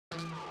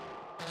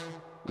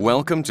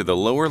Welcome to the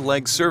lower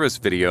leg service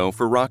video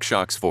for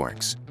RockShox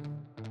forks.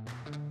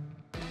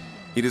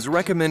 It is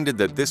recommended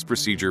that this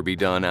procedure be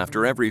done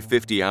after every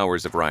 50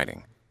 hours of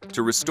riding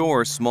to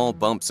restore small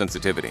bump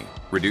sensitivity,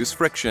 reduce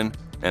friction,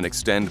 and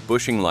extend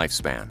bushing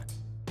lifespan.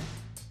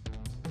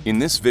 In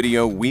this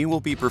video, we will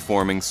be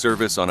performing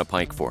service on a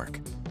pike fork,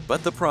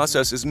 but the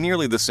process is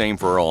nearly the same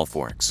for all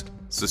forks.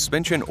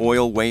 Suspension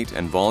oil weight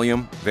and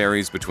volume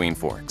varies between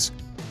forks.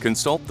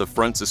 Consult the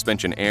front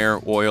suspension air,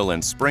 oil,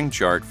 and spring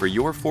chart for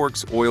your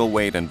fork's oil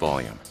weight and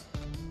volume.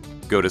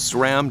 Go to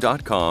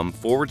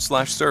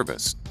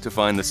sram.com/service to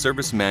find the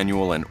service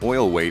manual and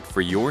oil weight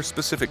for your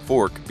specific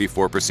fork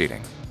before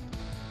proceeding.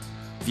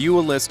 View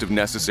a list of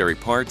necessary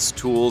parts,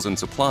 tools, and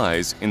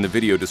supplies in the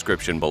video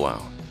description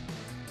below.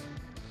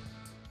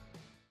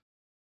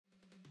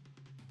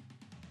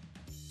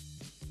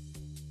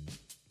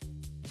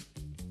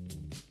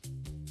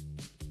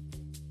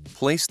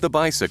 Place the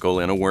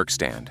bicycle in a work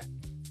stand.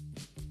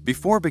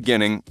 Before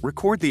beginning,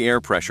 record the air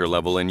pressure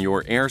level in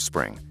your air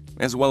spring,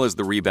 as well as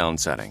the rebound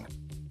setting.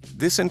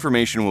 This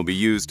information will be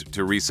used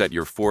to reset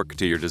your fork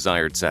to your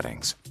desired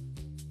settings.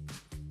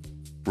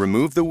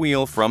 Remove the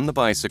wheel from the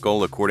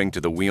bicycle according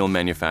to the wheel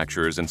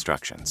manufacturer's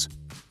instructions.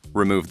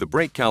 Remove the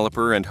brake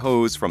caliper and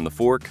hose from the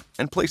fork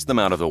and place them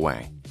out of the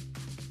way.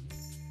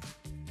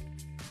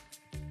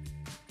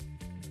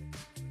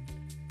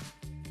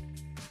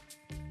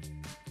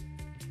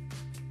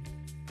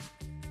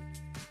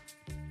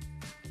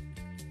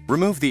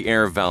 Remove the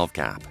air valve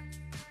cap.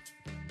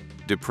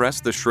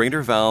 Depress the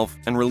Schrader valve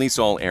and release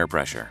all air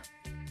pressure.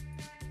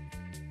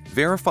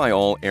 Verify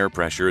all air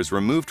pressure is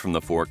removed from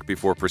the fork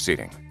before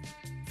proceeding.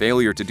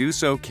 Failure to do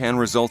so can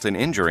result in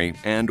injury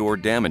and/or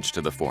damage to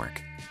the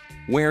fork.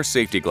 Wear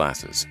safety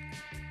glasses.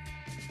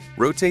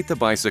 Rotate the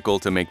bicycle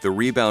to make the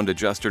rebound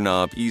adjuster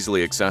knob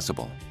easily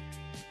accessible.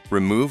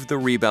 Remove the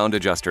rebound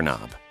adjuster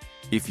knob.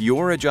 If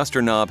your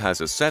adjuster knob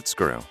has a set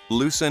screw,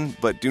 loosen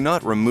but do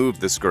not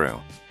remove the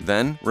screw.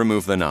 Then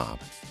remove the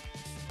knob.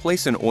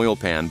 Place an oil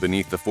pan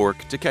beneath the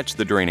fork to catch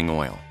the draining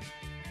oil.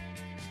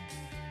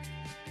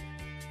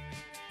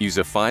 Use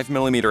a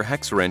 5mm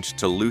hex wrench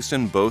to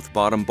loosen both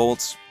bottom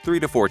bolts 3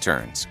 to 4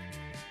 turns.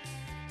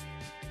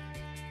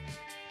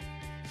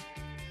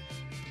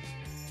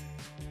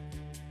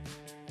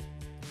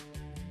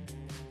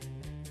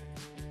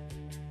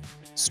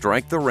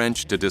 Strike the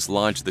wrench to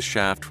dislodge the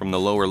shaft from the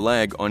lower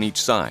leg on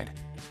each side,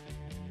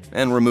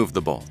 and remove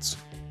the bolts.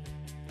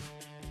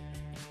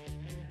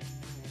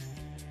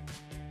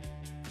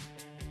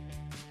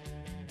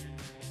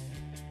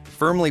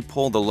 Firmly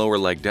pull the lower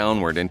leg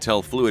downward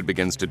until fluid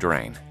begins to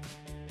drain.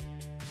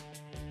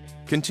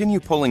 Continue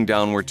pulling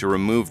downward to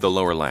remove the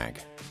lower leg.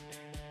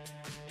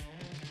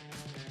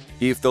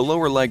 If the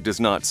lower leg does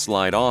not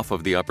slide off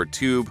of the upper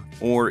tube,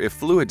 or if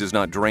fluid does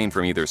not drain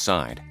from either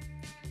side,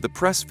 the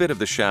press fit of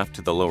the shaft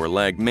to the lower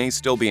leg may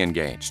still be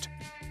engaged.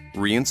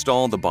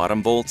 Reinstall the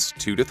bottom bolts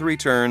 2 to 3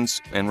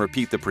 turns and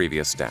repeat the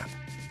previous step.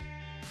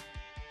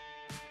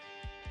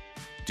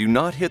 Do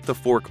not hit the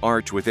fork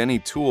arch with any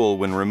tool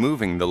when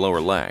removing the lower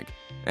leg,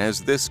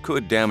 as this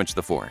could damage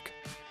the fork.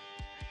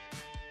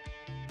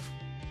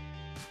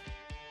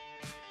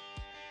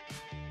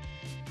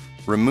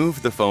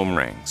 Remove the foam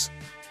rings.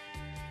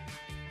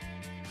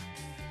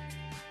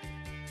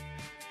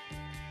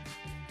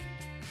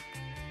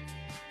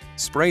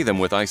 Spray them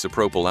with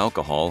isopropyl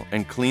alcohol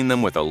and clean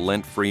them with a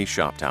lint-free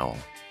shop towel.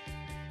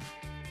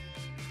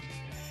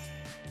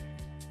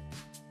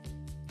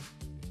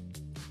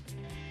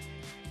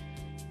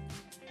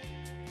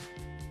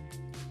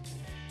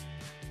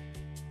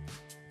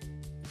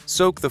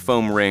 Soak the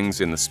foam rings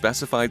in the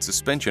specified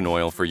suspension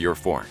oil for your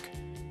fork.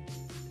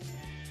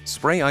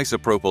 Spray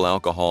isopropyl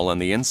alcohol on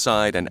the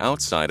inside and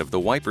outside of the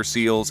wiper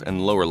seals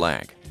and lower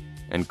leg,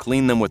 and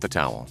clean them with a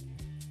towel.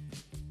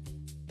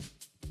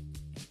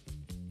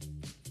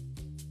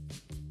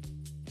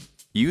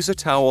 Use a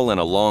towel and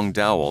a long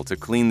dowel to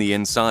clean the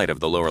inside of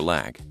the lower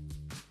leg.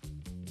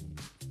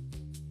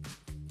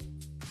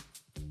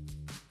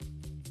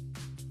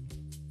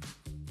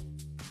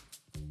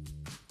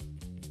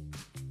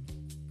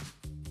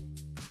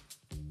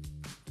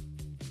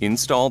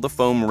 Install the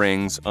foam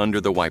rings under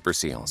the wiper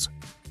seals.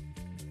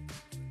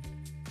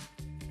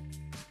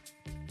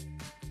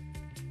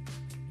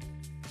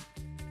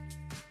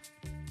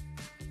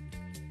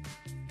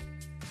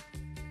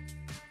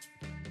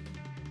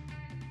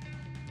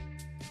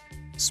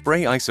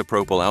 Spray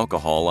isopropyl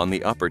alcohol on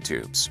the upper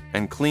tubes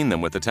and clean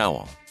them with a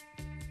towel.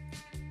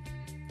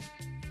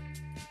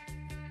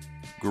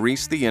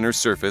 Grease the inner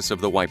surface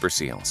of the wiper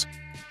seals.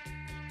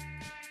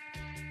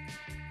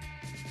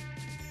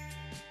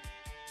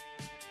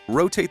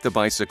 Rotate the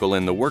bicycle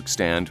in the work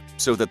stand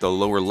so that the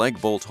lower leg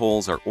bolt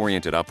holes are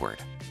oriented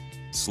upward.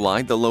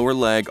 Slide the lower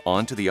leg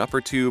onto the upper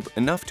tube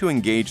enough to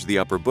engage the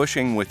upper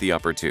bushing with the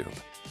upper tube.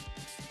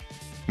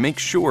 Make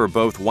sure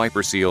both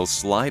wiper seals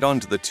slide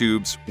onto the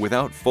tubes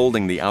without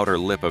folding the outer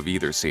lip of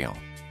either seal.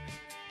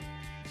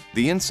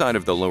 The inside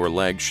of the lower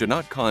leg should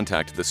not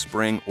contact the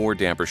spring or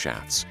damper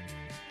shafts.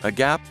 A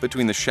gap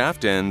between the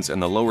shaft ends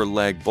and the lower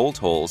leg bolt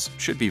holes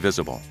should be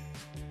visible.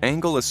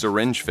 Angle a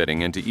syringe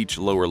fitting into each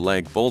lower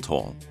leg bolt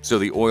hole so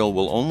the oil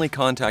will only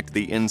contact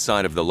the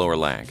inside of the lower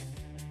leg.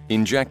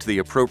 Inject the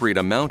appropriate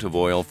amount of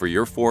oil for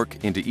your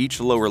fork into each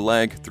lower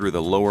leg through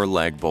the lower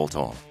leg bolt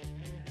hole.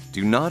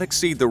 Do not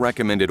exceed the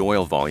recommended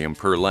oil volume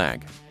per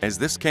leg, as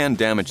this can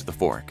damage the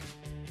fork.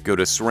 Go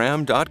to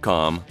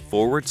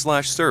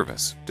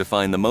sram.com/service to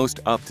find the most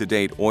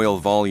up-to-date oil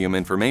volume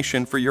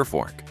information for your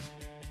fork.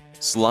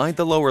 Slide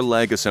the lower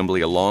leg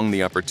assembly along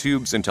the upper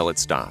tubes until it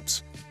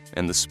stops,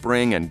 and the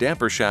spring and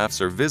damper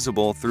shafts are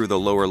visible through the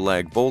lower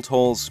leg bolt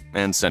holes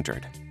and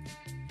centered.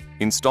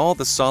 Install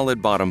the solid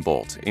bottom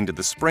bolt into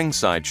the spring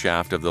side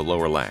shaft of the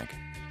lower leg.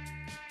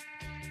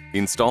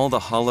 Install the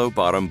hollow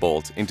bottom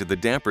bolt into the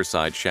damper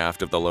side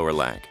shaft of the lower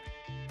leg.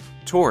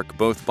 Torque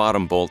both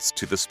bottom bolts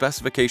to the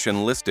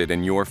specification listed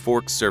in your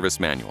fork's service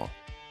manual.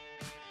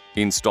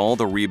 Install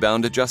the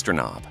rebound adjuster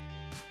knob.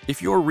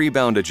 If your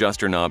rebound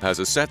adjuster knob has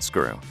a set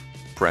screw,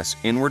 press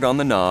inward on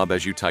the knob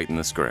as you tighten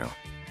the screw.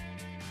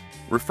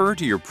 Refer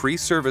to your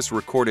pre-service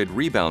recorded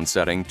rebound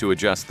setting to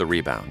adjust the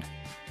rebound.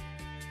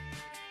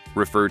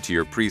 Refer to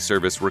your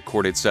pre-service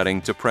recorded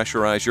setting to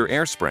pressurize your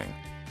air spring,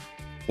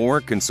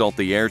 or consult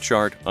the air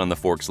chart on the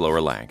fork's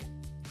lower leg.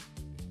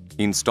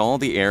 Install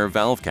the air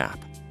valve cap.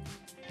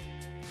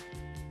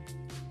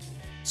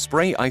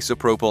 Spray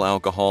isopropyl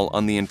alcohol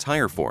on the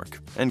entire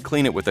fork and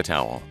clean it with a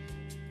towel.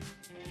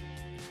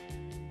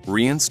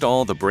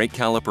 Reinstall the brake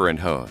caliper and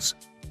hose.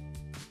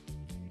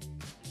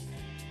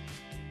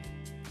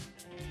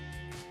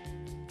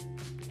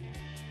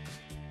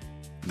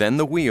 Then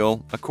the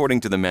wheel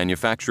according to the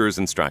manufacturer's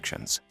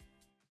instructions.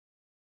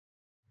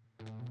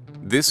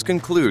 This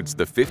concludes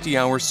the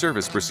 50-hour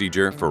service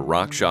procedure for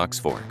RockShox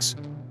forks.